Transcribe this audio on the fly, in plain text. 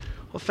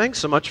thanks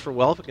so much for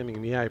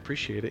welcoming me. I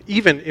appreciate it,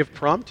 even if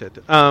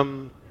prompted.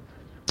 No,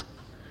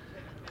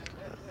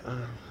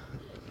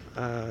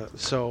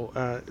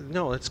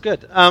 it's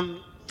good.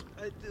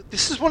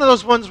 This is one of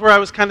those ones where I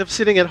was kind of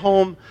sitting at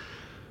home,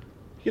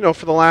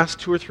 for the last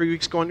 2 or 3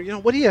 weeks, going,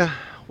 what do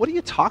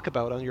you talk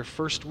about on your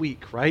first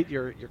week, right?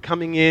 You're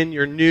coming in,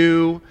 you're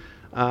new.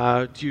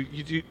 Do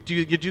you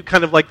do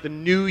kind of like the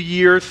New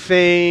Year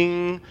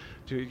thing?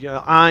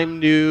 I'm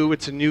new.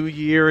 It's a new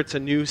year. It's a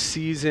new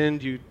season.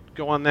 Do you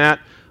go on that?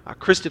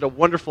 Chris did a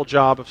wonderful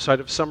job of sort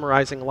of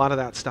summarizing a lot of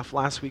that stuff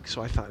last week.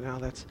 So I thought, no,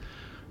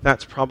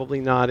 that's probably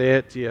not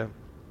it.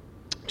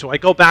 Do I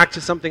go back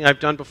to something I've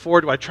done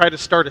before? Do I try to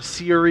start a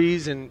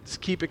series and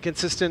keep it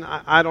consistent?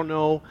 I don't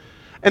know.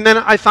 And then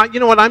I thought, you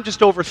know what, I'm just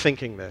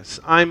overthinking this.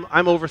 I'm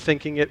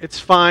overthinking it. It's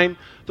fine.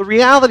 The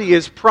reality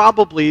is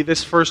probably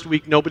this first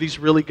week nobody's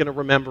really going to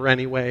remember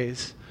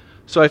anyways.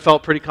 So I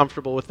felt pretty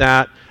comfortable with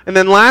that. And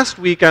then last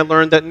week I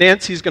learned that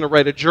Nancy's going to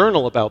write a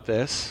journal about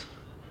this.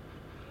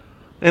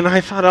 And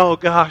I thought, oh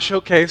gosh,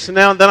 okay. So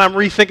now then I'm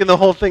rethinking the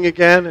whole thing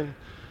again.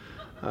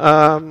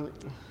 And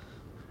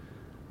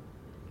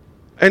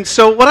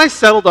so what I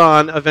settled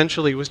on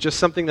eventually was just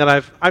something that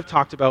I've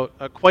talked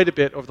about quite a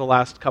bit over the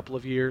last couple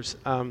of years,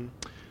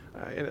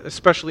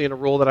 especially in a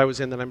role that I was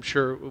in that I'm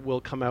sure will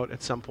come out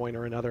at some point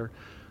or another.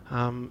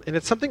 And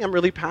it's something I'm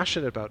really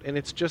passionate about, and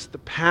it's just the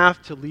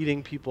path to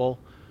leading people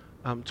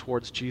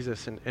towards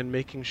Jesus and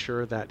making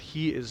sure that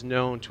He is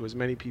known to as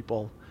many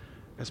people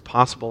as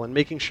possible, and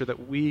making sure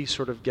that we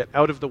sort of get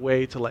out of the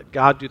way to let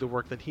God do the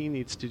work that He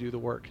needs to do the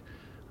work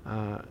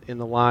in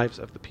the lives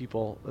of the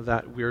people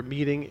that we're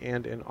meeting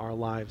and in our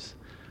lives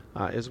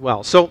as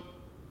well. So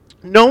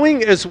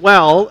knowing as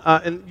well,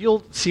 and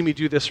you'll see me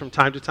do this from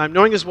time to time,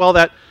 knowing as well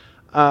that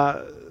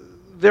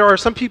there are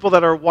some people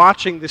that are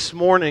watching this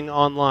morning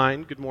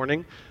online, good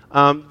morning,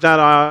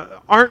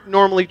 that aren't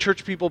normally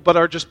church people but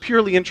are just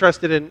purely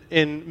interested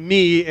in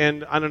me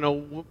and, I don't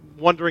know,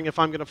 wondering if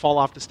I'm going to fall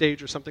off the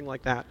stage or something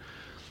like that.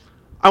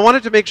 I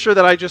wanted to make sure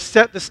that I just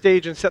set the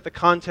stage and set the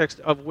context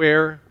of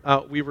where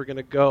we were going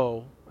to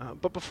go.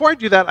 But before I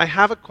do that, I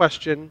have a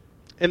question,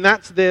 and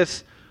that's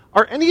this.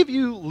 Are any of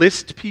you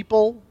list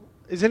people?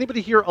 Is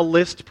anybody here a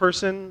list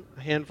person?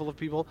 A handful of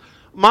people.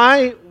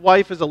 My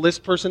wife is a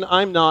list person.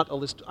 I'm not a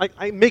list.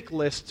 I make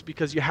lists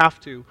because you have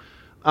to.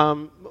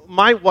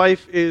 My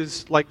wife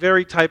is like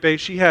very type A.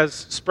 She has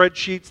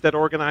spreadsheets that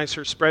organize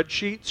her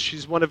spreadsheets.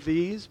 She's one of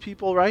these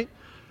people, right?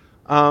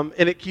 And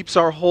it keeps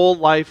our whole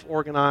life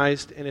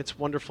organized, and it's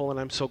wonderful, and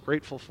I'm so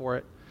grateful for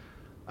it.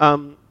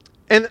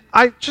 And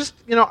I just,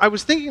 I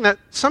was thinking that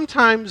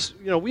sometimes,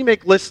 we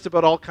make lists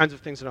about all kinds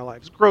of things in our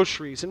lives,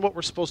 groceries and what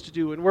we're supposed to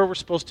do and where we're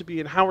supposed to be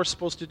and how we're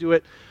supposed to do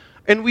it.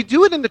 And we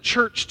do it in the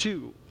church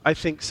too, I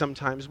think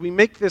sometimes. We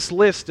make this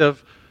list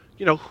of,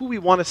 who we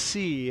want to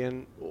see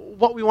and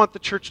what we want the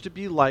church to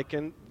be like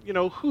and,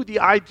 who the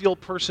ideal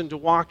person to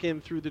walk in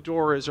through the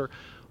door is or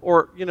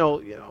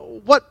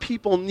what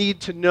people need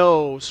to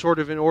know sort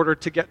of in order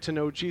to get to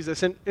know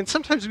Jesus. And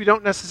sometimes we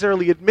don't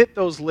necessarily admit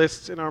those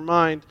lists in our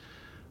mind,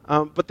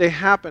 but they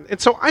happen. And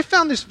so I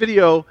found this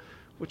video,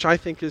 which I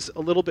think is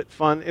a little bit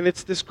fun, and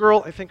it's this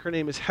girl, I think her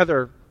name is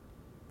Heather,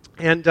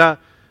 and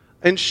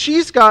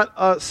she's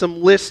got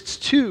some lists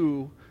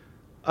too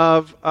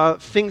of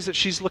things that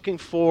she's looking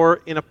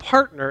for in a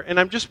partner. And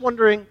I'm just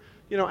wondering,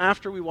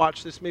 after we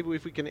watch this, maybe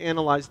if we can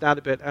analyze that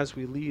a bit as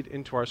we lead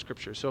into our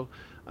scripture. So,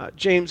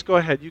 James, go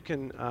ahead. You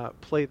can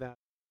play that.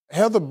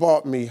 Heather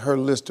bought me her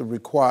list of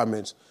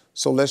requirements,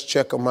 so let's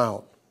check them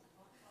out.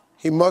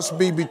 He must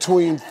be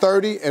between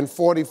 30 and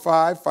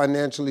 45,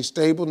 financially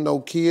stable, no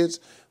kids,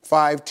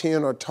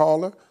 5'10" or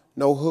taller,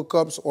 no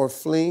hookups or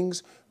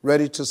flings,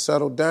 ready to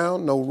settle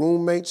down, no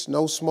roommates,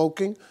 no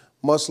smoking,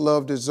 must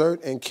love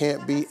dessert, and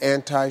can't be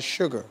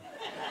anti-sugar.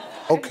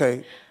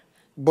 Okay,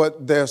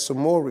 but there's some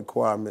more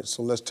requirements,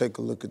 so let's take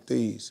a look at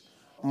these.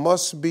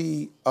 Must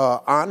be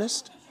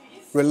honest,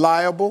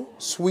 reliable,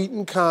 sweet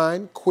and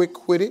kind,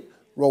 quick-witted,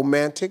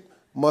 romantic,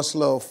 must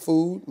love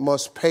food,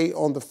 must pay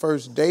on the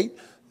first date,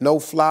 no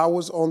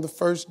flowers on the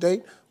first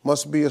date,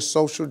 must be a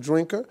social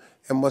drinker,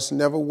 and must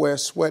never wear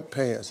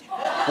sweatpants.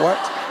 What?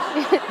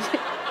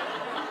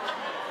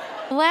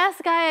 The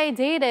last guy I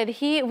dated,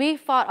 we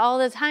fought all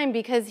the time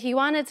because he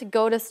wanted to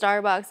go to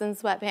Starbucks in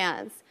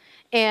sweatpants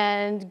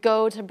and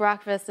go to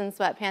breakfast in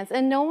sweatpants,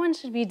 and no one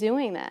should be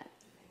doing that.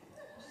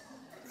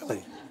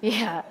 Really?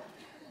 Yeah.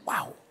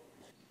 Wow.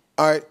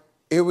 All right,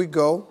 here we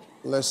go.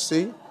 Let's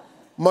see.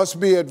 Must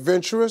be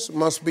adventurous,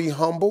 must be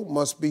humble,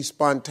 must be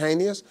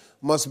spontaneous,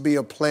 must be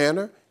a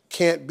planner,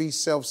 can't be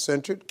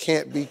self-centered,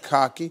 can't be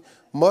cocky,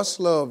 must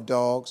love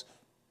dogs,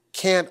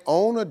 can't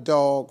own a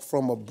dog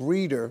from a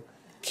breeder,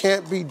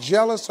 can't be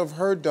jealous of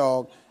her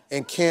dog,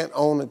 and can't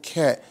own a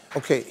cat.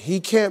 Okay, he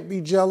can't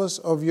be jealous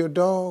of your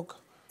dog?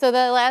 So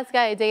the last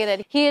guy I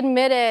dated, he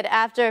admitted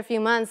after a few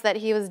months that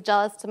he was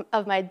jealous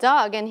of my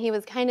dog, and he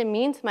was kind of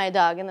mean to my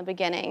dog in the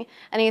beginning.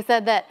 And he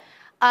said that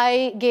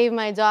I gave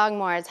my dog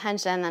more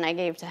attention than I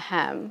gave to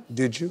him.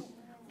 Did you?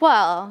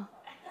 Well,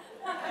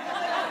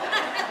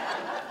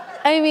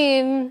 I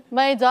mean,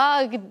 my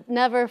dog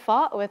never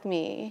fought with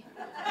me.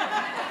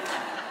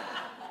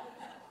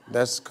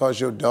 That's because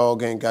your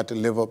dog ain't got to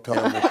live up to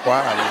them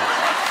requirements.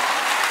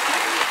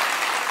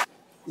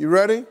 You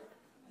ready?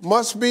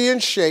 Must be in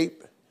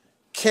shape.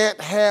 Can't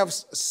have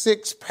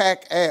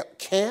six-pack abs.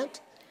 Can't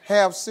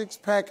have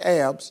six-pack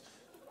abs.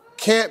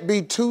 Can't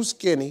be too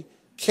skinny.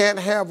 Can't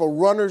have a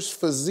runner's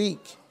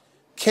physique.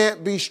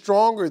 Can't be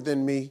stronger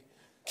than me.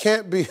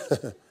 Can't be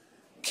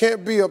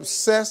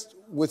obsessed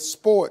with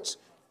sports.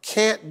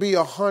 Can't be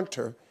a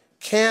hunter.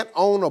 Can't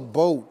own a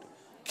boat.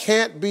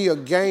 Can't be a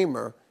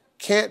gamer.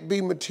 Can't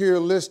be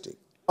materialistic.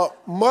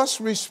 Must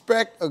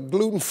respect a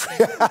gluten-free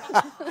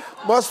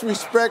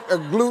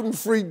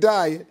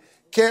diet.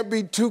 Can't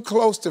be too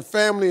close to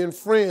family and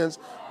friends.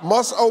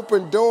 Must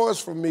open doors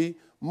for me.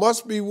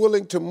 Must be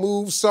willing to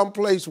move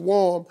someplace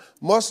warm.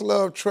 Must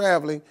love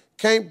traveling.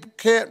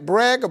 Can't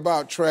brag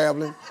about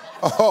traveling.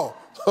 Oh,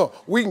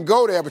 we can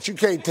go there, but you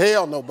can't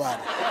tell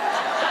nobody.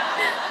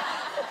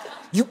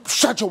 You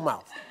shut your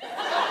mouth.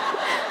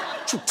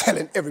 What you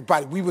telling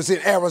everybody we was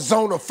in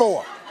Arizona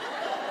for?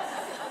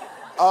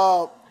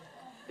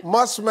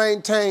 Must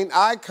maintain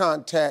eye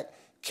contact.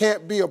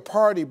 Can't be a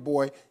party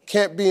boy.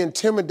 Can't be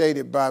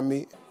intimidated by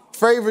me.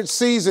 Favorite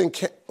season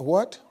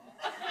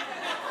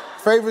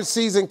Favorite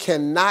season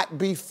cannot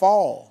be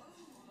fall.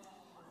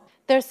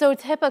 They're so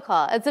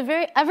typical.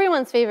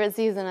 Everyone's favorite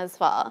season is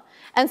fall.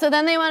 And so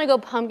then they want to go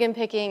pumpkin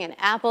picking and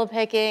apple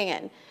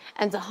picking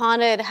and to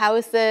haunted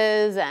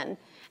houses and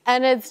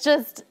it's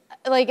just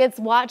like it's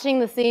watching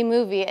the same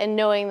movie and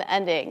knowing the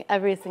ending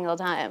every single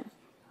time.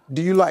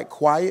 Do you like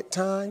quiet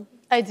time?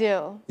 I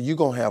do. You're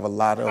going to have a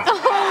lot of it.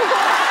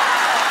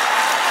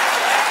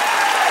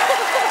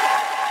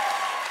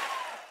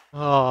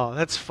 Oh,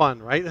 that's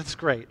fun, right? That's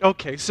great.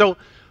 Okay, so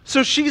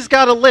she's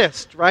got a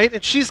list, right?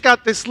 And she's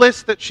got this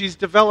list that she's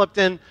developed,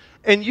 and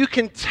you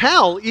can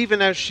tell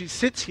even as she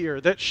sits here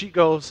that she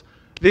goes,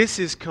 this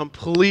is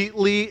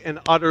completely and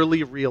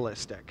utterly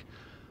realistic.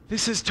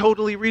 This is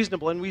totally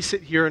reasonable, and we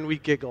sit here and we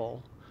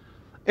giggle.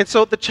 And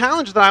so the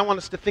challenge that I want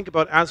us to think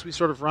about as we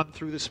sort of run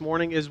through this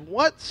morning is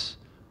what's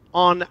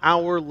on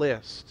our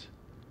list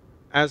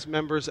as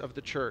members of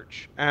the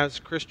church, as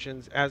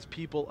Christians, as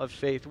people of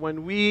faith.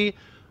 When we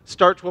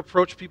start to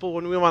approach people,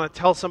 when we want to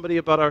tell somebody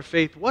about our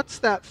faith, what's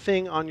that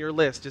thing on your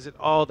list? Is it,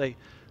 they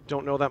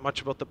don't know that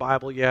much about the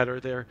Bible yet, or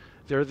they're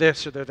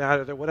this, or they're that,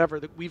 or they're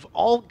whatever? We've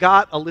all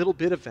got a little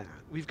bit of that.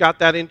 We've got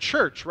that in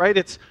church, right?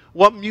 It's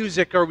what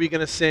music are we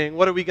going to sing?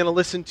 What are we going to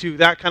listen to?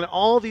 That kind of,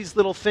 all these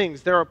little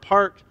things, they're a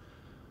part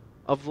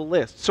of the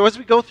list. So as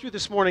we go through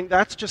this morning,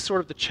 that's just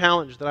sort of the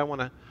challenge that I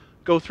want to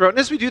go through. And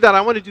as we do that,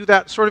 I want to do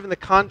that sort of in the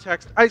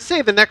context, I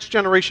say the next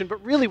generation,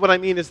 but really what I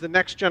mean is the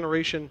next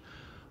generation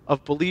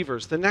of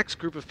believers, the next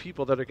group of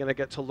people that are going to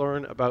get to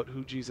learn about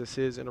who Jesus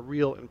is in a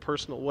real and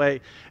personal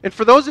way. And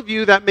for those of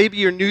you that maybe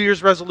your New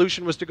Year's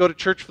resolution was to go to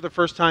church for the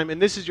first time,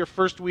 and this is your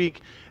first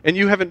week, and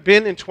you haven't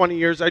been in 20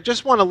 years, I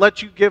just want to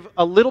let you give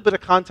a little bit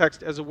of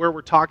context as to where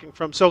we're talking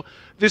from. So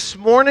this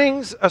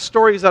morning's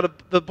story is out of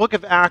the book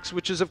of Acts,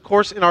 which is, of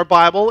course, in our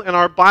Bible. And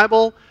our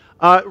Bible,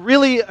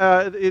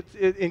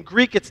 in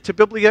Greek, it's ta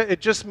Biblia. It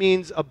just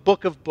means a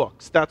book of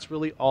books. That's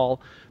really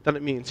all that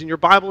it means. And your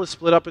Bible is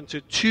split up into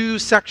two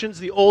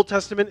sections, the Old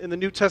Testament and the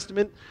New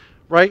Testament,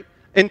 right?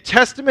 And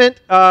testament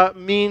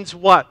means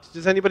what?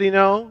 Does anybody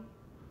know?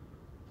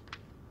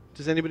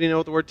 Does anybody know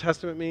what the word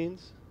testament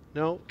means?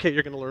 No? Okay,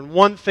 you're going to learn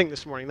one thing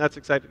this morning. That's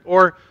exciting.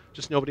 Or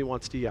just nobody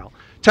wants to yell.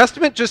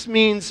 Testament just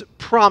means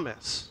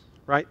promise,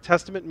 right?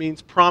 Testament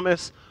means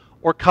promise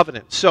or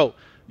covenant. So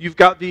you've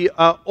got the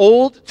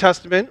Old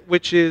Testament,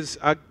 which is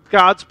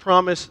God's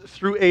promise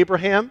through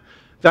Abraham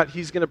that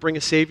he's going to bring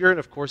a Savior, and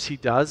of course he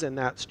does, and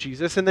that's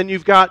Jesus. And then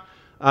you've got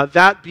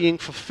that being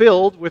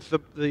fulfilled with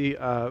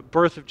the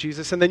birth of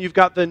Jesus. And then you've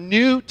got the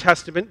New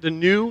Testament, the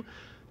New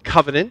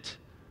Covenant,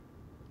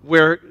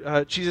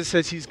 where Jesus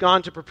says he's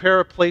gone to prepare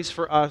a place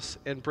for us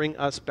and bring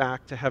us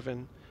back to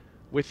heaven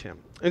with him.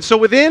 And so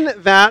within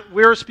that,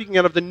 we're speaking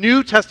out of the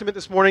New Testament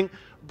this morning,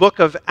 book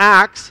of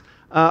Acts,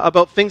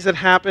 about things that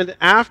happened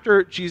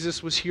after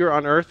Jesus was here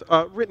on earth,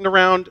 written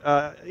around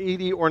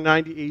 80 or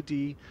 90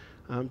 A.D.,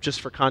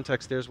 just for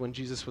context, there's when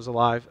Jesus was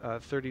alive,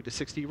 30 to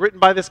 60. Written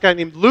by this guy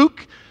named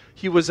Luke.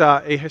 He was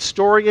a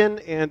historian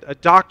and a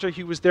doctor.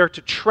 He was there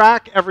to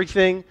track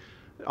everything,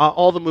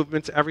 all the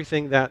movements,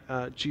 everything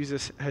that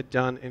Jesus had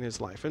done in his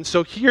life. And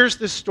so here's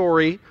the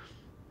story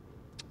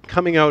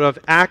coming out of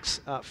Acts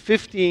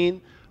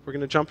 15. We're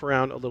going to jump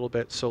around a little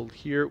bit, so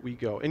here we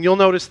go. And you'll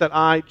notice that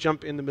I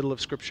jump in the middle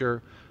of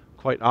Scripture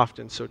quite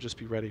often, so just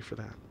be ready for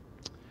that.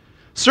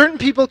 Certain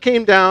people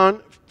came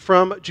down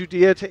from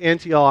Judea to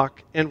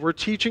Antioch and were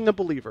teaching the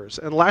believers,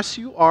 unless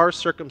you are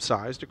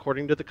circumcised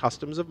according to the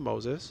customs of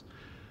Moses,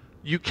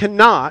 you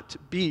cannot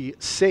be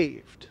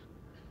saved.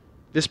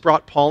 This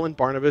brought Paul and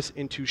Barnabas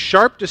into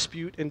sharp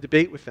dispute and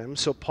debate with them,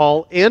 so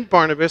Paul and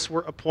Barnabas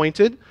were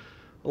appointed,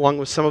 along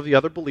with some of the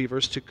other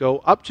believers, to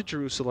go up to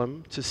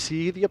Jerusalem to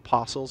see the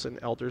apostles and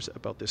elders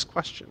about this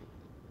question.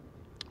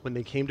 When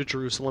they came to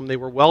Jerusalem, they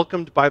were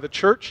welcomed by the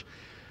church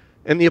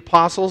and the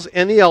apostles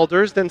and the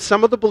elders, then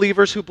some of the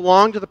believers who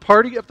belonged to the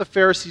party of the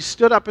Pharisees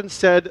stood up and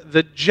said,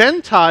 "The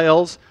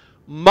Gentiles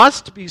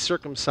must be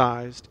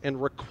circumcised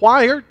and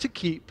required to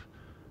keep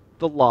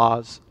the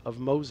laws of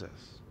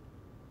Moses."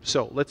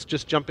 So let's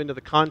just jump into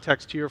the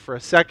context here for a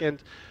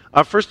second.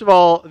 First of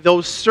all,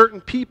 those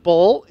certain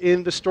people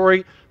in the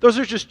story, those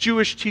are just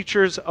Jewish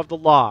teachers of the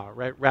law,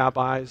 right?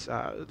 Rabbis,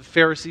 the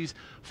Pharisees,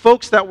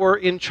 folks that were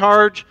in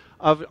charge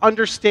of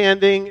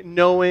understanding,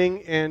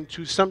 knowing, and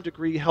to some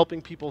degree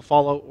helping people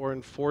follow or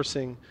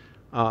enforcing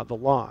the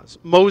laws.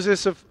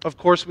 Moses, of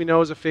course, we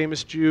know is a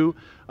famous Jew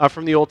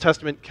from the Old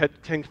Testament,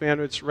 Ten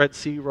Commandments, Red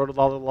Sea, wrote a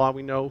lot of the law.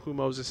 We know who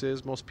Moses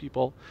is, most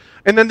people.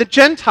 And then the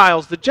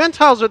Gentiles. The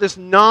Gentiles are this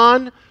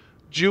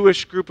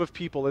non-Jewish group of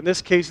people. In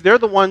this case, they're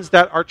the ones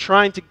that are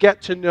trying to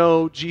get to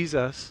know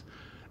Jesus.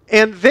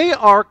 And they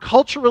are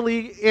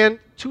culturally and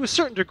to a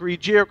certain degree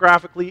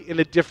geographically in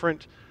a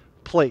different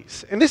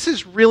place. And this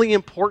is really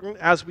important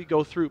as we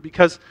go through,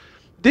 because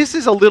this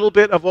is a little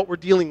bit of what we're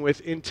dealing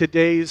with in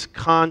today's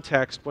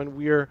context when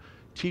we're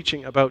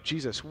teaching about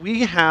Jesus.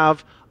 We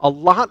have a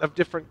lot of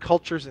different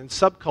cultures and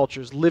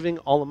subcultures living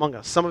all among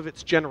us. Some of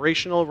it's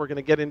generational. We're going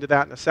to get into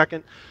that in a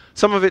second.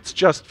 Some of it's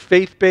just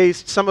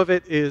faith-based. Some of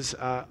it is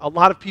a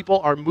lot of people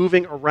are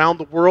moving around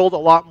the world a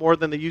lot more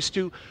than they used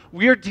to.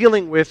 We are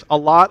dealing with a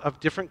lot of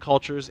different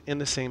cultures in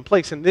the same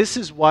place. And this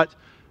is what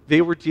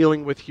they were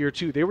dealing with here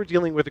too. They were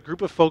dealing with a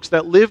group of folks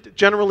that lived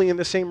generally in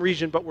the same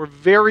region, but were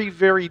very,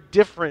 very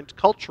different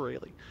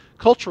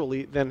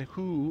culturally than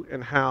who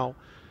and how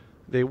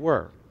they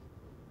were.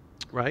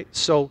 Right?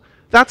 So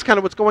that's kind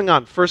of what's going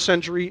on. First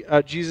century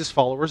Jesus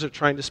followers are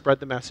trying to spread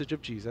the message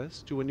of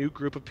Jesus to a new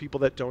group of people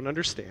that don't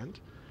understand.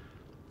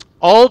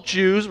 All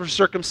Jews were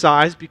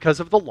circumcised because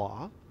of the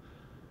law.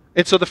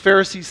 And so the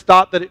Pharisees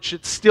thought that it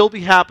should still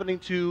be happening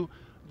to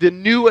the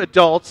new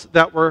adults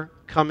that were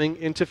coming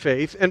into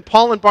faith. And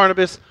Paul and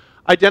Barnabas,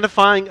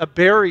 identifying a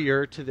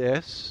barrier to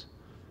this,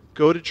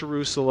 go to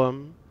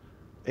Jerusalem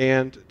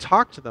and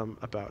talk to them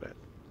about it.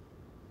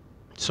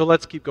 So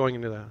let's keep going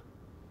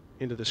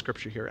into the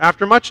scripture here.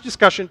 After much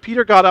discussion,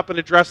 Peter got up and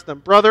addressed them.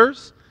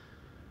 "Brothers,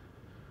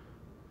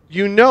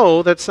 you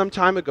know that some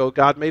time ago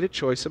God made a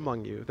choice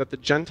among you that the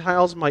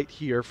Gentiles might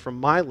hear from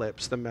my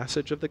lips the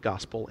message of the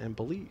gospel and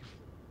believe.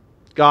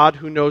 God,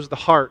 who knows the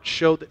heart,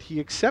 showed that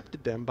he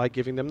accepted them by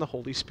giving them the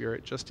Holy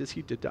Spirit, just as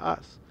he did to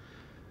us.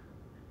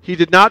 He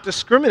did not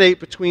discriminate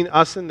between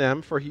us and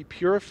them, for he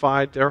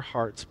purified their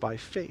hearts by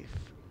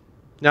faith.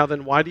 Now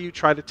then, why do you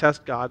try to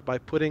test God by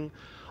putting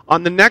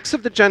on the necks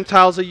of the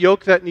Gentiles a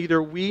yoke that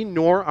neither we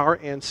nor our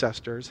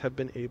ancestors have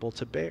been able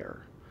to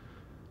bear?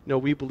 No,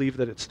 we believe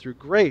that it's through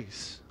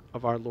grace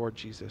of our Lord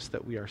Jesus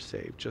that we are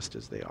saved, just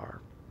as they are."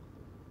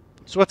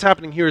 So what's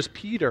happening here is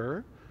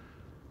Peter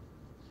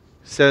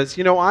says,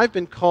 I've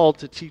been called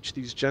to teach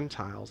these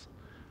Gentiles.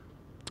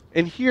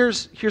 And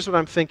here's what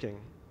I'm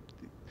thinking.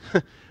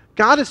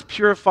 God has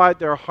purified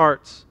their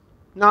hearts,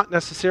 not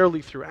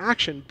necessarily through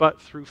action, but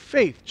through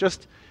faith,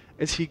 just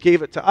as he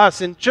gave it to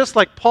us. And just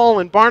like Paul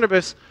and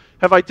Barnabas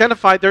have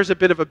identified, there's a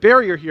bit of a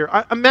barrier here.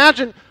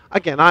 Imagine,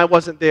 again, I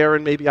wasn't there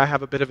and maybe I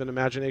have a bit of an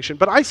imagination,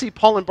 but I see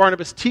Paul and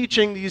Barnabas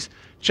teaching these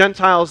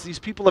Gentiles, these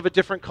people of a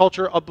different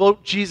culture,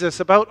 about Jesus,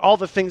 about all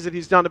the things that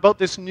he's done, about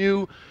this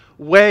new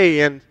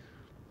way.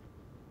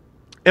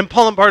 And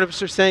Paul and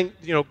Barnabas are saying,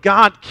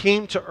 God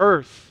came to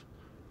earth.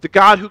 The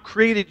God who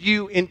created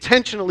you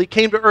intentionally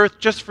came to earth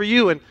just for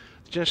you. And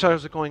the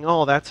Gentiles are going,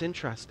 oh, that's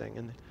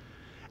interesting.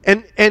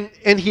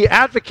 And he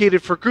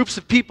advocated for groups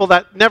of people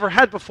that never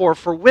had before,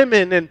 for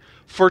women and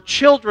for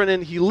children,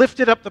 and he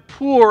lifted up the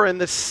poor and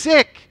the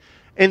sick,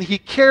 and he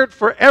cared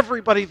for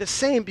everybody the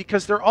same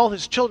because they're all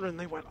his children. And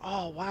they went,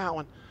 oh, wow.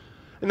 And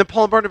then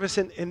Paul and Barnabas,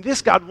 and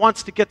this God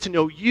wants to get to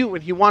know you,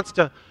 and he wants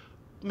to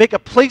make a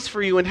place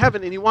for you in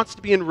heaven, and he wants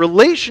to be in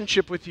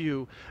relationship with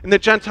you. And the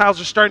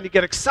Gentiles are starting to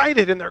get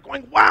excited, and they're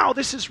going, wow,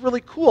 this is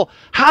really cool.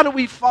 How do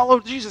we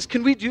follow Jesus?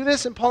 Can we do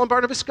this? And Paul and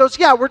Barnabas goes,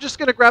 yeah, we're just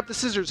going to grab the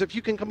scissors. If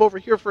you can come over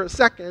here for a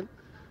second.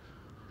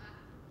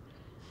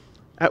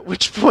 At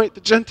which point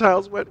the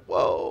Gentiles went,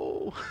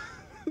 whoa,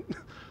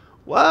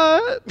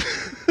 what?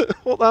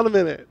 Hold on a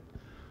minute.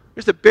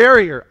 There's a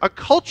barrier, a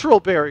cultural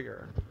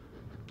barrier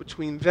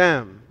between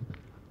them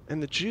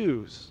and the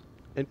Jews.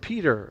 And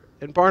Peter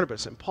and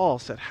Barnabas and Paul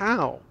said,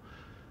 how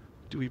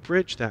do we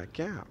bridge that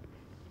gap?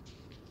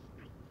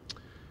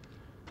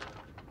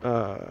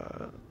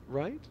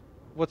 Right?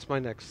 What's my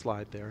next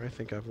slide there? I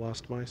think I've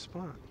lost my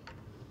spot.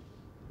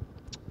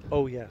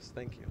 Oh, yes,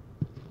 thank you.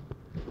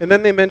 And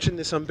then they mentioned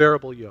this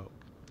unbearable yoke,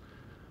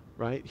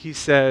 right? He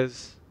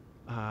says,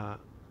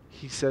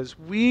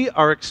 we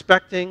are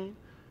expecting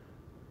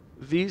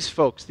these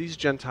folks, these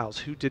Gentiles,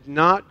 who did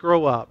not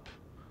grow up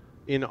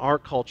in our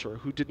culture,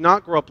 who did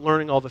not grow up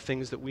learning all the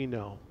things that we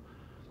know,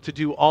 to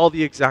do all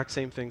the exact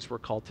same things we're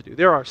called to do.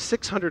 There are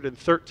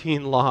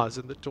 613 laws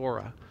in the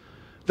Torah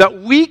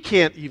that we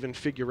can't even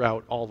figure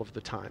out all of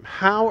the time.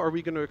 How are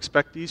we going to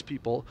expect these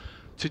people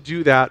to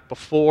do that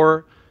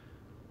before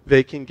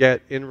they can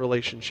get in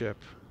relationship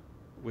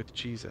with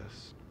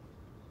Jesus?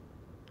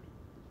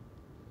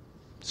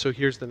 So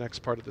here's the next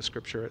part of the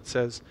scripture. It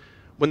says,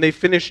 when they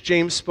finished,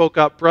 James spoke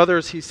up.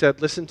 Brothers, he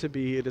said, listen to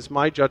me. It is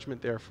my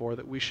judgment, therefore,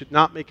 that we should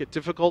not make it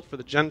difficult for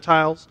the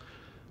Gentiles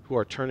who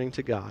are turning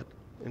to God.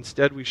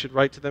 Instead, we should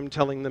write to them,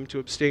 telling them to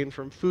abstain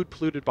from food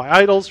polluted by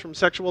idols, from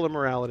sexual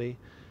immorality,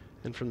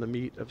 and from the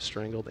meat of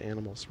strangled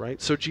animals,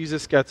 right? So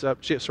James gets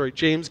up,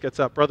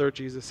 brother of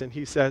Jesus, and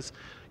he says,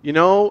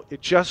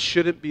 it just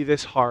shouldn't be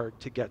this hard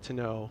to get to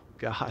know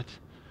God.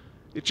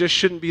 It just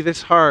shouldn't be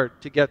this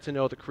hard to get to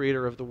know the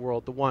creator of the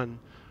world, the one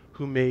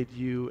who made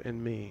you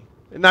and me.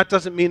 And that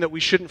doesn't mean that we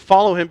shouldn't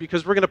follow him,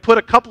 because we're going to put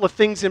a couple of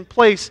things in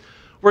place.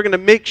 We're going to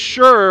make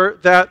sure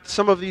that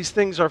some of these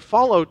things are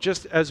followed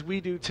just as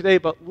we do today,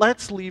 but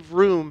let's leave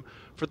room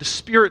for the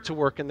Spirit to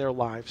work in their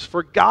lives,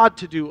 for God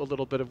to do a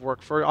little bit of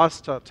work, for us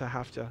to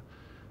have to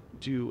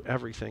do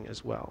everything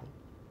as well.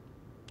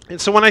 And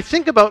so when I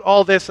think about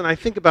all this, and I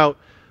think about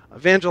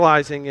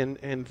evangelizing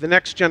and the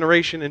next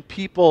generation and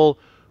people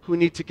who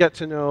need to get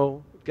to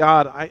know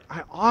God, I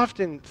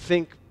often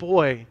think,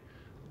 boy,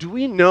 do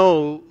we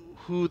know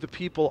who the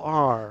people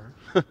are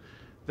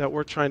that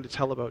we're trying to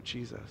tell about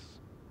Jesus?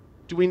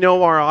 Do we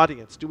know our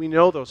audience? Do we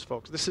know those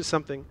folks? This is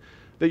something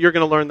that you're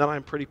going to learn that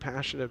I'm pretty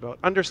passionate about,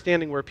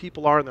 understanding where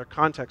people are in their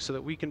context so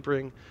that we can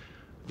bring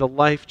the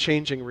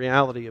life-changing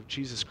reality of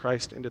Jesus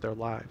Christ into their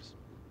lives.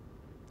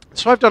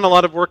 So I've done a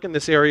lot of work in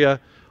this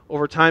area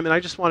over time, and I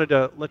just wanted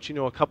to let you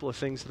know a couple of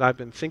things that I've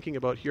been thinking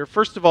about here.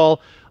 First of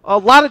all, a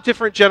lot of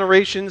different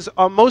generations,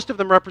 most of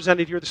them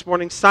represented here this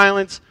morning.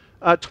 Silence,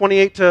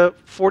 28 to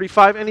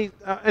 45.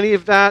 Any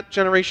of that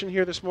generation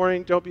here this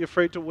morning? Don't be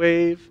afraid to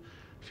wave.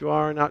 If you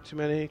are, not too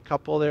many.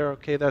 Couple there.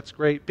 Okay, that's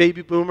great.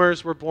 Baby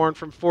boomers were born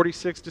from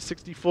 46 to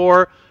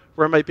 64.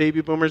 Where are my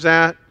baby boomers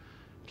at?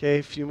 Okay,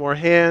 a few more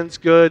hands.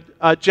 Good.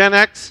 Gen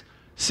X,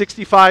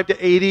 65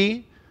 to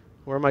 80.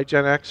 Where are my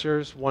Gen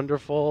Xers?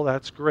 Wonderful.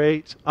 That's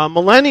great.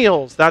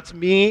 Millennials, that's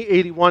me,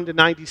 81 to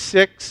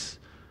 96.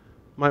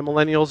 My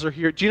millennials are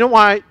here. Do you know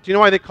why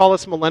they call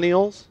us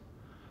millennials?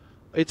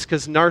 It's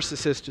because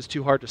narcissist is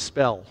too hard to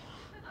spell.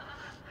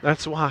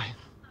 That's why.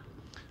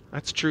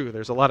 That's true.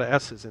 There's a lot of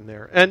S's in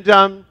there. And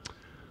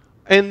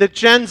the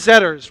Gen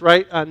Zers,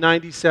 right?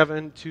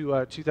 97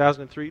 to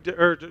 2003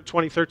 or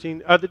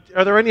 2013. Are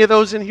there any of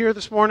those in here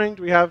this morning?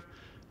 Do we have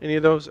any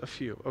of those? A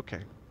few. Okay.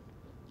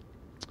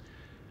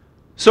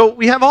 So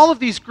we have all of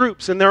these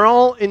groups, and they're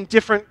all in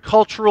different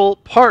cultural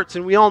parts,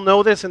 and we all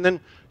know this. And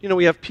then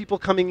we have people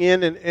coming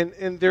in,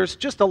 and there's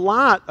just a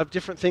lot of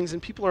different things,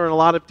 and people are in a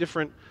lot of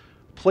different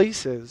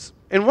places.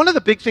 And one of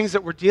the big things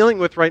that we're dealing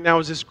with right now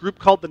is this group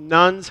called the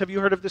Nones. Have you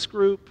heard of this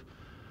group?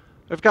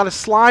 I've got a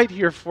slide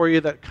here for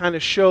you that kind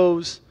of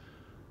shows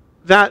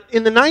that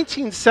in the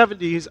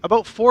 1970s,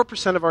 about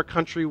 4% of our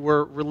country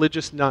were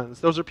religious nones.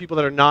 Those are people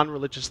that are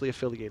non-religiously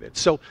affiliated.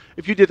 So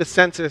if you did a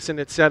census and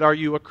it said, are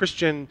you a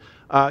Christian,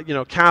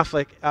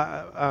 Catholic,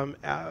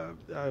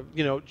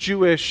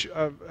 Jewish,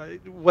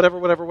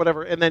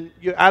 whatever, and then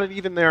you added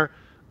even their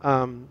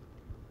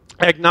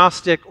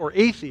agnostic or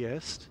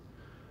atheist,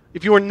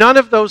 if you were none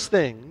of those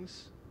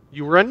things,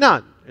 you were a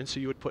none, and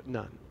so you would put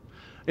none.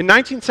 In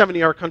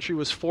 1970, our country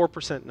was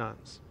 4%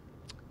 nones.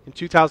 In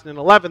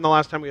 2011, the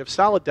last time we have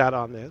solid data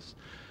on this,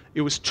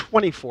 it was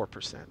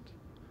 24%,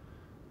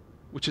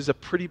 which is a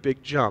pretty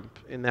big jump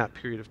in that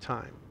period of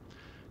time.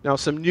 Now,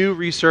 some new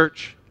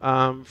research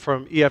from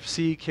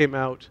EFC came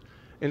out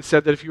and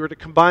said that if you were to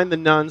combine the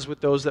nones with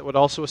those that would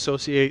also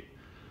associate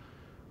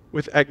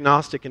with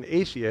agnostic and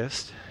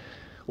atheist,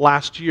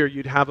 last year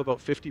you'd have about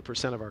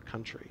 50% of our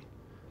country.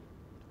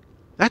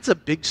 That's a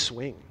big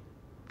swing.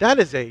 That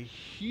is a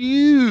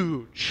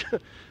huge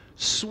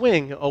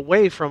swing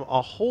away from a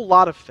whole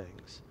lot of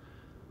things,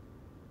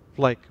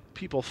 like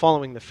people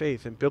following the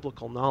faith and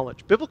biblical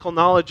knowledge. Biblical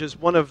knowledge is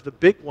one of the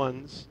big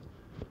ones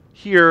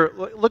here.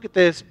 Look at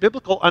this.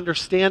 Biblical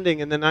understanding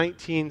in the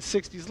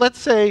 1960s.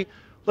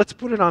 Let's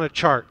put it on a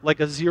chart,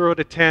 like a 0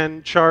 to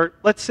 10 chart.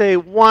 Let's say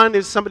 1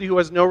 is somebody who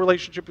has no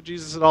relationship with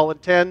Jesus at all,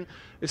 and 10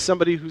 is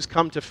somebody who's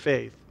come to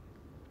faith.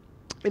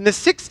 In the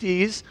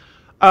 60s,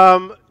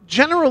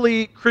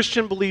 generally,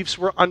 Christian beliefs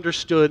were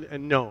understood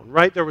and known,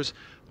 right? There was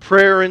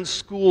prayer in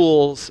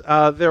schools.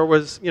 There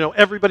was,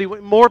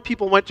 more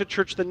people went to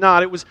church than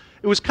not. It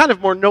was kind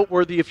of more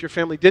noteworthy if your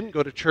family didn't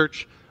go to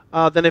church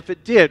than if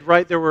it did,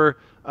 right? There were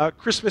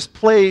Christmas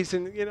plays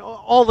and,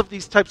 all of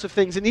these types of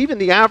things. And even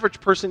the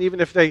average person, even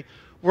if they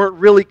weren't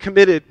really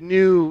committed,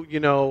 knew,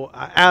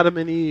 Adam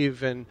and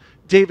Eve and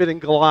David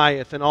and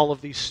Goliath and all of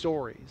these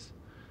stories.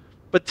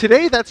 But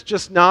today, that's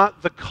just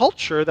not the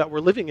culture that we're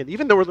living in.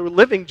 Even though we're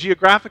living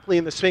geographically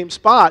in the same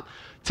spot,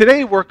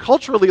 today we're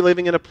culturally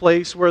living in a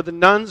place where the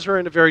nones are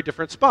in a very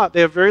different spot.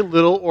 They have very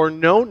little or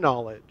no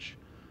knowledge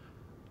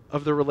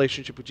of the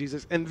relationship with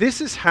Jesus. And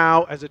this is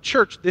how, as a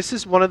church, this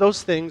is one of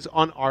those things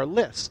on our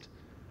list.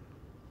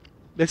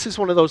 This is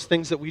one of those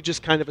things that we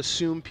just kind of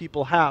assume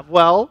people have.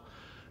 Well,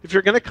 if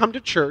you're going to come to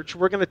church,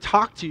 we're going to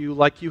talk to you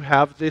like you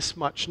have this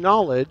much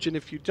knowledge, and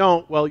if you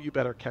don't, well, you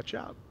better catch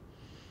up.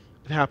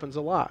 It happens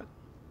a lot.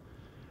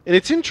 And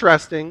it's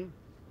interesting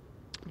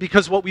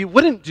because what we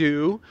wouldn't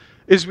do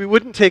is we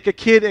wouldn't take a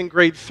kid in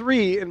grade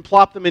 3 and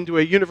plop them into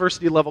a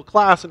university level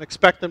class and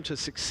expect them to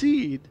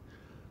succeed.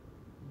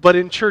 But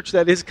in church,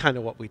 that is kind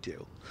of what we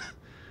do.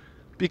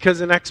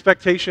 Because an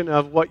expectation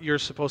of what you're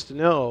supposed to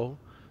know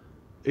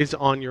is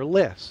on your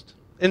list.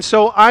 And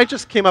so I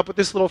just came up with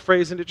this little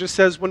phrase, and it just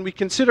says, when we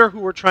consider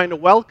who we're trying to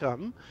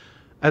welcome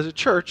as a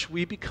church,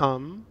 we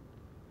become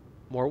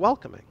more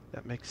welcoming.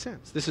 That makes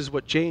sense. This is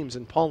what James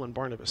and Paul and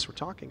Barnabas were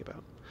talking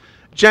about.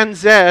 Gen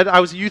Z, I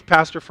was a youth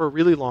pastor for a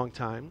really long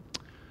time.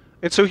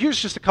 And so here's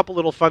just a couple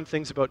little fun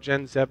things about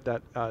Gen Z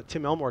that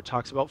Tim Elmore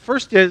talks about.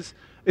 First is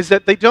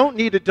that they don't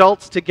need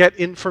adults to get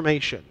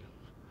information.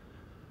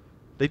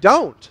 They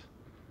don't.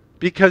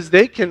 Because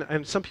they can,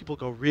 and some people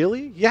go,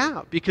 really?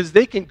 Yeah, because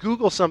they can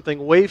Google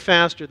something way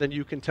faster than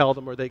you can tell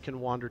them, or they can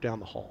wander down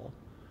the hall.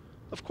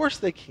 Of course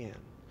they can.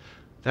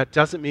 That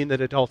doesn't mean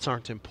that adults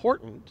aren't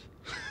important.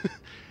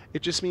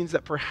 It just means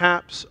that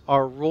perhaps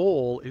our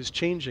role is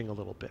changing a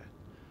little bit.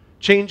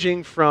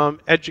 Changing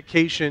from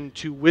education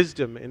to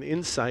wisdom and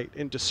insight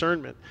and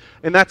discernment.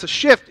 And that's a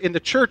shift in the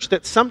church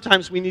that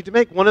sometimes we need to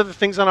make. One of the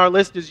things on our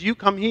list is you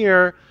come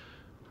here.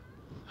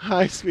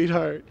 Hi,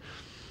 sweetheart.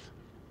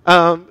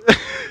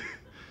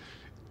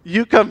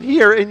 You come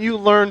here and you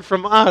learn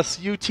from us.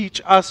 You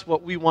teach us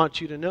what we want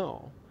you to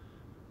know.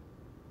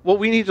 What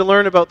we need to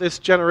learn about this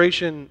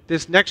generation,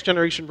 this next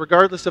generation,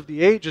 regardless of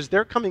the age, is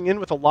they're coming in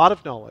with a lot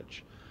of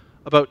knowledge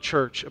about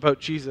church,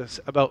 about Jesus,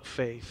 about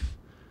faith.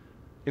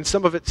 And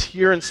some of it's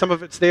here, and some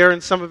of it's there,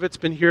 and some of it's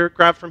been here,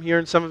 grabbed from here,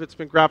 and some of it's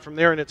been grabbed from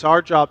there, and it's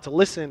our job to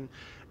listen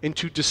and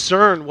to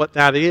discern what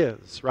that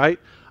is, right?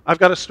 I've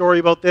got a story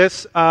about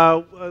this.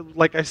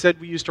 Like I said,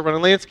 we used to run a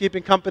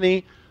landscaping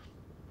company.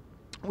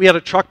 We had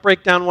a truck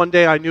breakdown one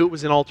day. I knew it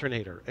was an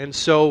alternator. And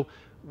so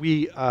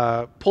we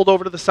pulled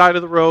over to the side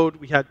of the road.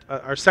 We had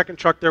our second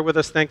truck there with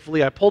us,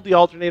 thankfully. I pulled the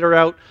alternator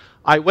out.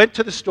 I went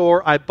to the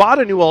store. I bought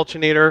a new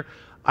alternator.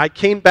 I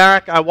came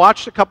back. I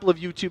watched a couple of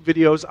YouTube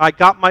videos. I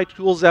got my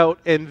tools out.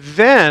 And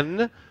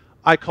then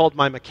I called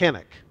my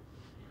mechanic.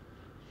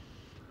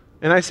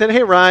 And I said,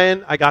 hey,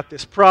 Ryan, I got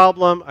this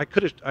problem. I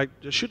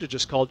should have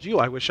just called you.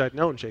 I wish I'd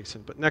known,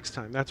 Jason. But next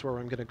time, that's where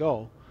I'm going to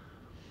go.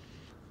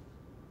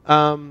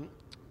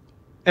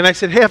 And I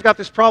said, hey, I've got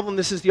this problem.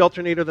 This is the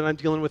alternator that I'm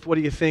dealing with. What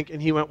do you think?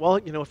 And he went, well,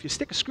 if you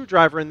stick a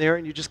screwdriver in there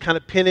and you just kind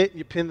of pin it,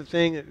 you pin the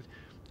thing,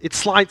 it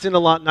slides in a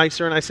lot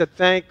nicer. And I said,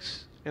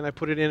 thanks. And I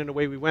put it in, and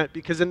away we went.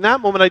 Because in that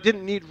moment, I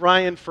didn't need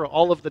Ryan for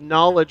all of the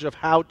knowledge of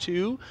how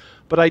to,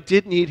 but I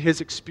did need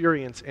his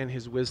experience and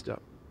his wisdom.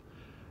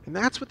 And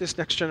that's what this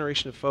next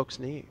generation of folks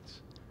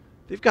needs.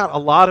 They've got a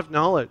lot of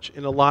knowledge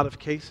in a lot of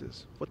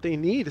cases. What they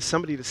need is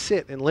somebody to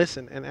sit and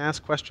listen and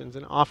ask questions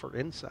and offer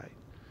insight.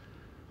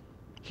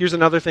 Here's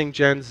another thing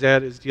Gen Z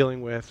is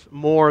dealing with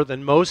more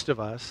than most of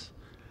us.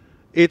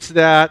 It's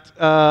that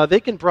they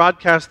can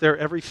broadcast their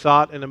every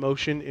thought and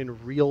emotion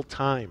in real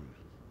time.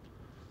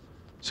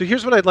 So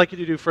here's what I'd like you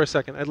to do for a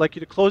second. I'd like you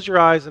to close your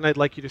eyes, and I'd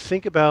like you to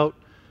think about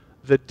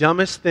the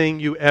dumbest thing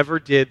you ever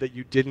did that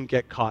you didn't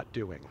get caught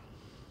doing.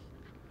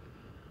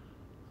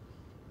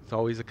 It's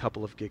always a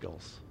couple of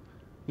giggles.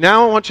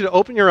 Now I want you to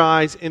open your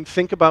eyes and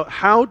think about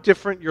how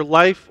different your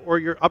life or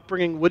your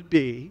upbringing would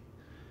be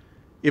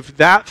if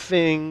that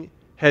thing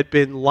had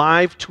been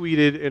live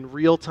tweeted in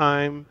real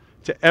time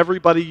to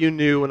everybody you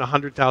knew and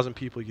 100,000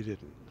 people you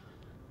didn't.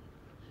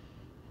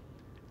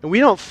 And we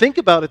don't think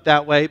about it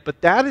that way, but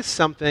that is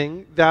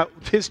something that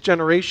this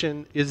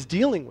generation is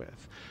dealing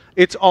with.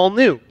 It's all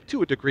new.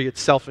 To a degree,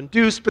 it's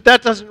self-induced, but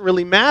that doesn't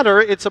really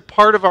matter. It's a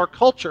part of our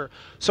culture.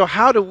 So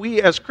how do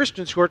we, as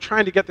Christians who are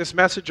trying to get this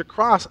message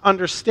across,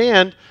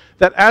 understand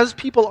that as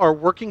people are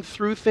working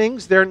through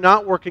things, they're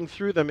not working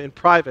through them in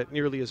private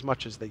nearly as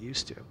much as they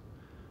used to?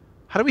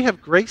 How do we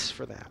have grace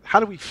for that?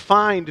 How do we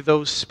find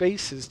those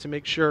spaces to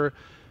make sure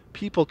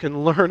people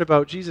can learn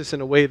about Jesus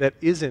in a way that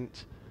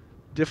isn't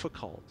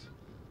difficult?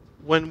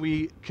 When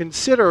we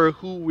consider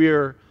who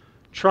we're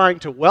trying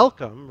to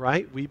welcome,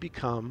 right, we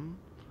become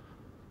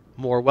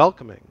more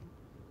welcoming.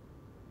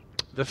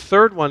 The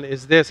third one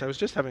is this. I was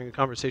just having a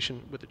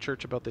conversation with the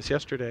church about this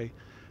yesterday.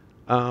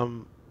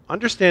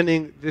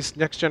 Understanding this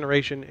next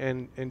generation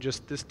and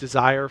just this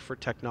desire for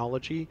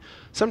technology.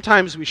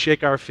 Sometimes we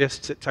shake our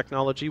fists at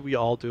technology. We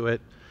all do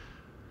it.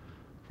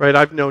 Right?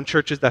 I've known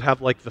churches that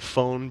have like the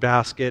phone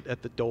basket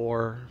at the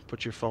door.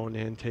 Put your phone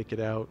in, take it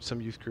out.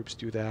 Some youth groups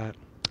do that.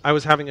 I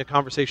was having a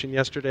conversation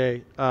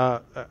yesterday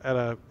at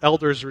an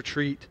elders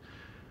retreat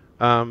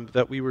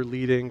that we were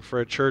leading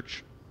for a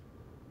church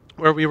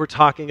where we were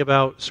talking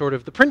about sort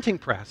of the printing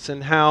press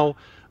and how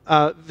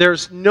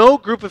there's no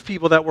group of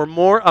people that were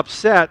more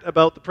upset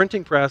about the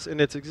printing press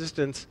and its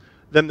existence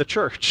than the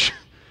church.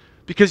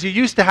 Because you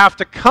used to have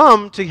to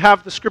come to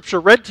have the scripture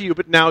read to you,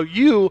 but now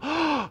you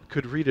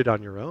could read it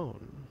on your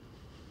own.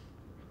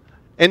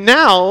 And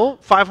now,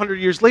 500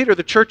 years later,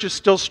 the church is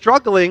still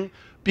struggling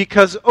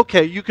because,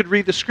 okay, you could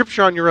read the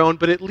scripture on your own,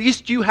 but at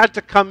least you had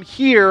to come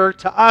here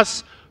to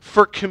us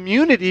for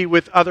community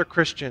with other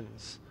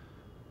Christians.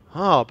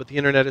 Oh, but the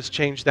internet has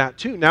changed that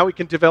too. Now we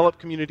can develop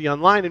community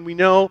online, and we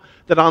know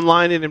that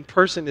online and in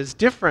person is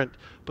different,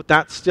 but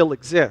that still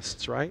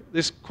exists, right?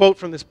 This quote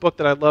from this book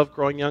that I love,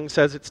 Growing Young,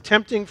 says, "It's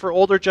tempting for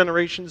older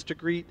generations to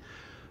greet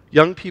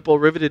young people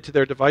riveted to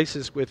their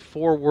devices with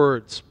 4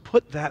 words,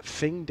 put that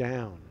thing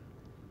down.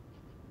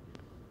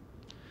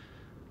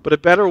 But a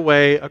better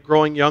way, a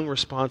growing young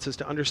response, is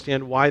to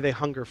understand why they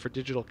hunger for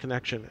digital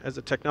connection. As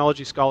a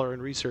technology scholar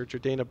and researcher,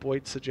 Dana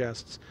Boyd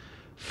suggests,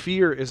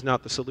 fear is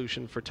not the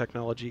solution for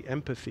technology,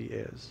 empathy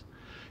is."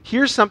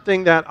 Here's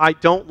something that I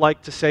don't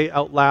like to say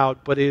out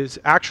loud, but is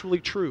actually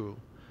true.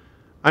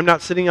 I'm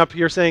not sitting up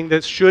here saying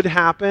this should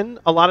happen.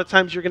 A lot of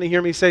times you're going to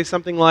hear me say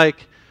something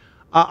like,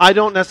 I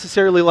don't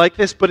necessarily like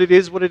this, but it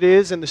is what it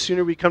is, and the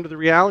sooner we come to the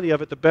reality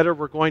of it, the better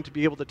we're going to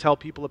be able to tell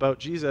people about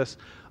Jesus.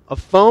 A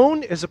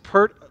phone is a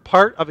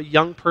part of a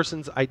young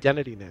person's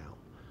identity now.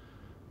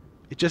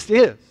 It just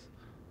is.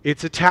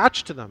 It's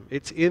attached to them.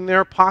 It's in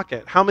their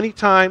pocket. How many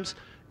times,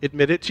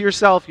 admit it to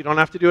yourself, you don't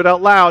have to do it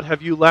out loud,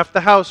 have you left the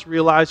house,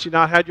 realized you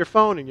not had your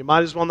phone, and you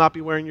might as well not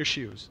be wearing your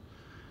shoes?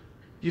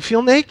 You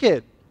feel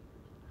naked.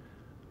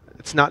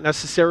 It's not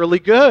necessarily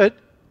good,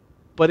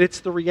 but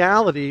it's the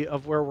reality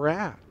of where we're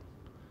at.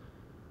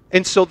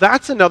 And so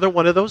that's another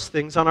one of those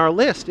things on our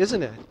list,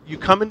 isn't it? You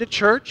come into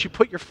church, you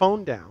put your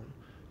phone down.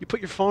 You put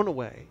your phone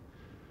away.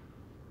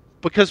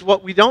 Because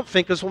what we don't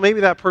think is, well,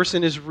 maybe that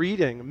person is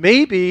reading.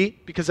 Maybe,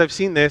 because I've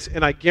seen this,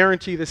 and I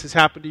guarantee this has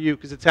happened to you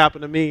because it's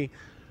happened to me.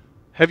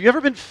 Have you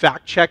ever been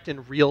fact-checked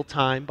in real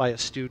time by a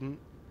student?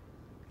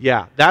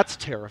 Yeah, that's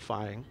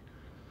terrifying.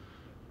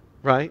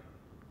 Right?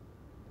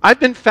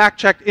 I've been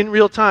fact-checked in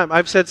real time.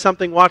 I've said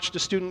something, watched a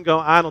student go,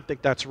 I don't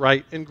think that's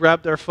right, and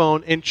grabbed their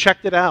phone and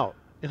checked it out.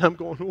 And I'm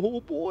going,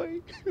 oh boy.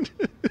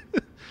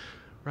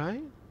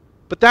 Right?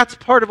 But that's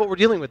part of what we're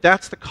dealing with.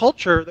 That's the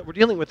culture that we're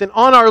dealing with. And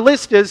on our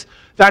list is,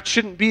 that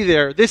shouldn't be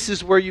there. This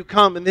is where you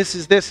come, and this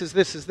is.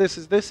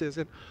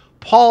 And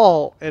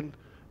Paul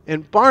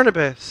and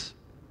Barnabas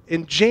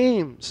and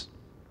James,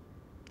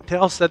 they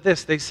all said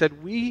this. They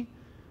said, we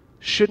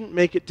shouldn't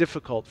make it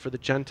difficult for the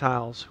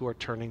Gentiles who are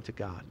turning to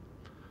God.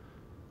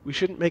 We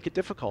shouldn't make it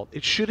difficult.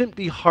 It shouldn't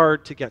be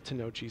hard to get to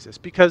know Jesus,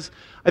 because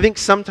I think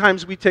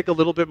sometimes we take a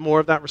little bit more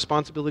of that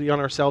responsibility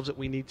on ourselves that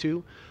we need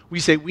to. We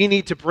say we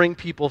need to bring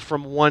people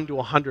from 1 to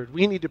 100.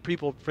 We need to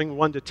bring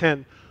 1 to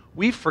 10.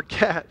 We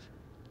forget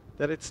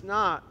that it's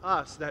not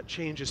us that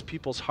changes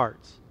people's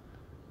hearts.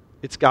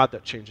 It's God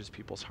that changes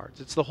people's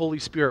hearts. It's the Holy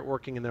Spirit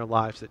working in their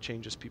lives that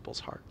changes people's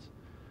hearts.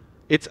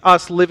 It's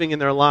us living in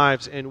their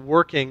lives and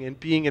working and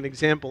being an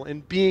example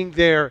and being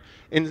there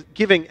and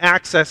giving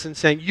access and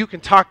saying, you can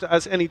talk to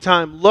us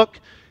anytime.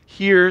 Look,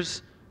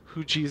 here's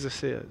who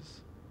Jesus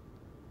is.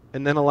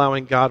 And then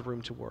allowing God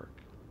room to work.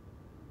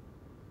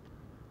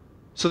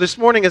 So this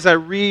morning, as I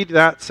read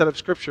that set of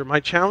scripture, my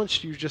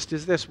challenge to you just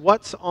is this.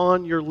 What's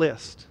on your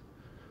list?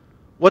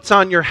 What's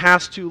on your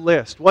has-to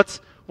list? What's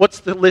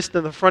the list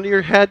in the front of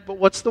your head, but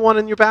what's the one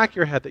in your back of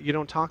your head that you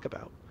don't talk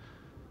about?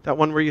 That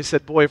one where you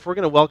said, boy, if we're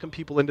going to welcome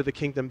people into the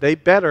kingdom, they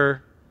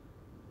better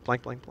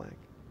blank, blank, blank.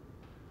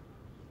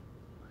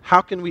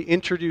 How can we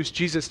introduce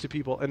Jesus to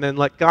people and then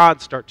let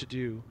God start to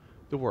do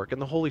the work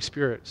and the Holy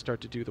Spirit start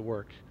to do the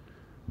work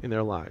in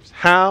their lives?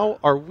 How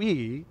are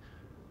we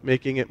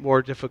making it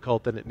more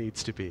difficult than it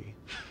needs to be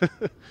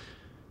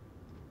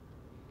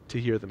to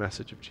hear the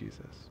message of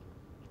Jesus?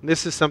 And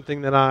this is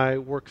something that I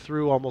work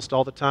through almost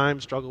all the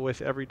time, struggle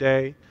with every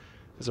day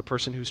as a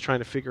person who's trying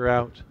to figure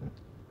out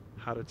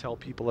how to tell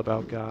people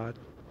about God.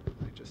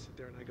 I just sit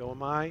there and I go,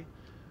 am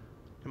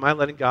I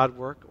letting God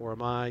work, or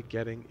am I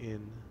getting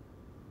in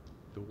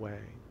the way?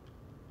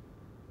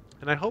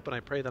 And I hope and I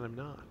pray that I'm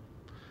not.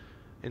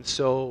 And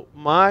so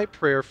my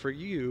prayer for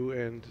you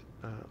and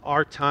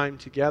our time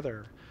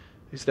together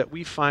is that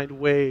we find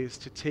ways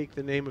to take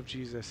the name of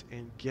Jesus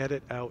and get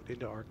it out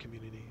into our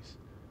communities,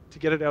 to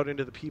get it out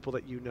into the people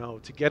that you know,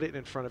 to get it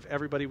in front of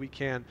everybody we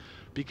can,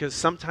 because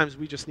sometimes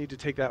we just need to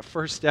take that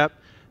first step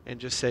and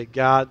just say,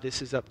 God,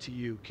 this is up to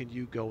you. Can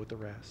you go with the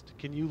rest?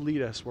 Can you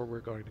lead us where we're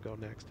going to go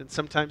next? And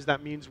sometimes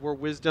that means we're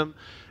wisdom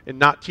and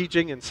not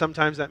teaching, and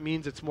sometimes that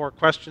means it's more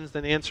questions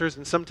than answers,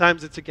 and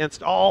sometimes it's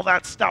against all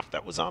that stuff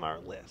that was on our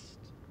list.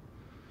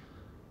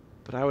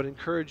 But I would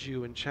encourage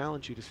you and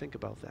challenge you to think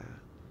about that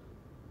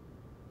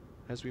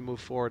as we move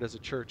forward as a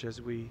church, as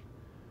we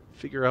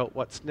figure out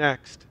what's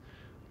next,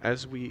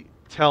 as we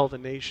tell the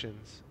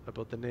nations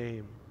about the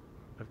name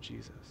of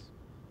Jesus.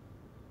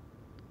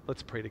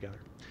 Let's pray together.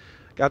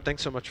 God,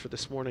 thanks so much for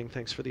this morning.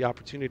 Thanks for the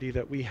opportunity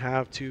that we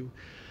have to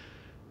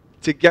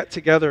get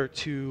together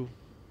to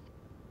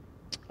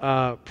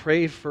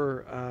pray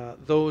for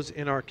those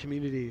in our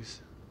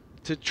communities,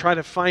 to try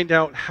to find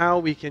out how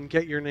we can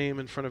get your name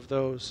in front of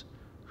those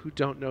who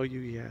don't know you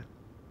yet.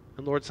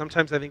 And Lord,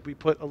 sometimes I think we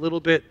put a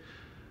little bit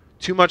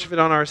too much of it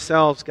on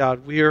ourselves,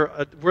 God.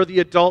 We're the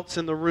adults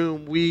in the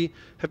room. We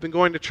have been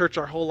going to church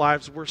our whole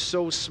lives. We're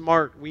so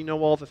smart. We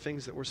know all the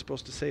things that we're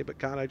supposed to say. But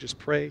God, I just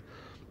pray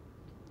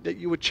that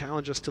you would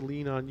challenge us to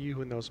lean on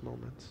you in those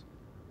moments,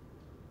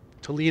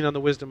 to lean on the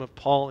wisdom of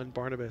Paul and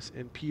Barnabas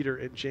and Peter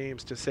and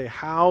James, to say,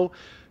 how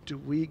do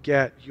we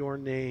get your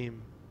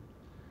name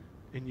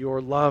and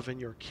your love and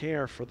your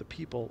care for the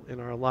people in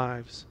our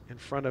lives in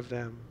front of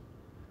them?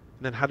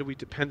 And then how do we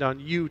depend on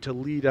you to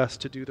lead us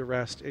to do the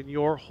rest and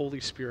your Holy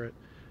Spirit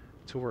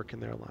to work in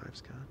their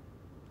lives, God?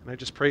 And I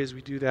just pray as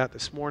we do that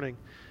this morning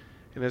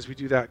and as we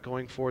do that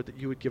going forward, that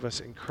you would give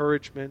us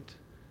encouragement,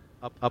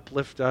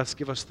 uplift us,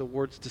 give us the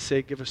words to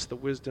say, give us the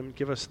wisdom,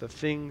 give us the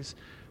things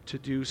to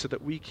do so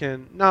that we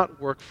can not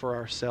work for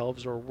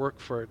ourselves or work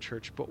for our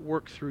church, but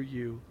work through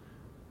you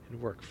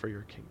and work for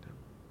your kingdom.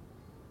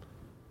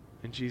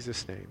 In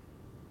Jesus' name,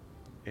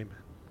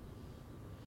 amen.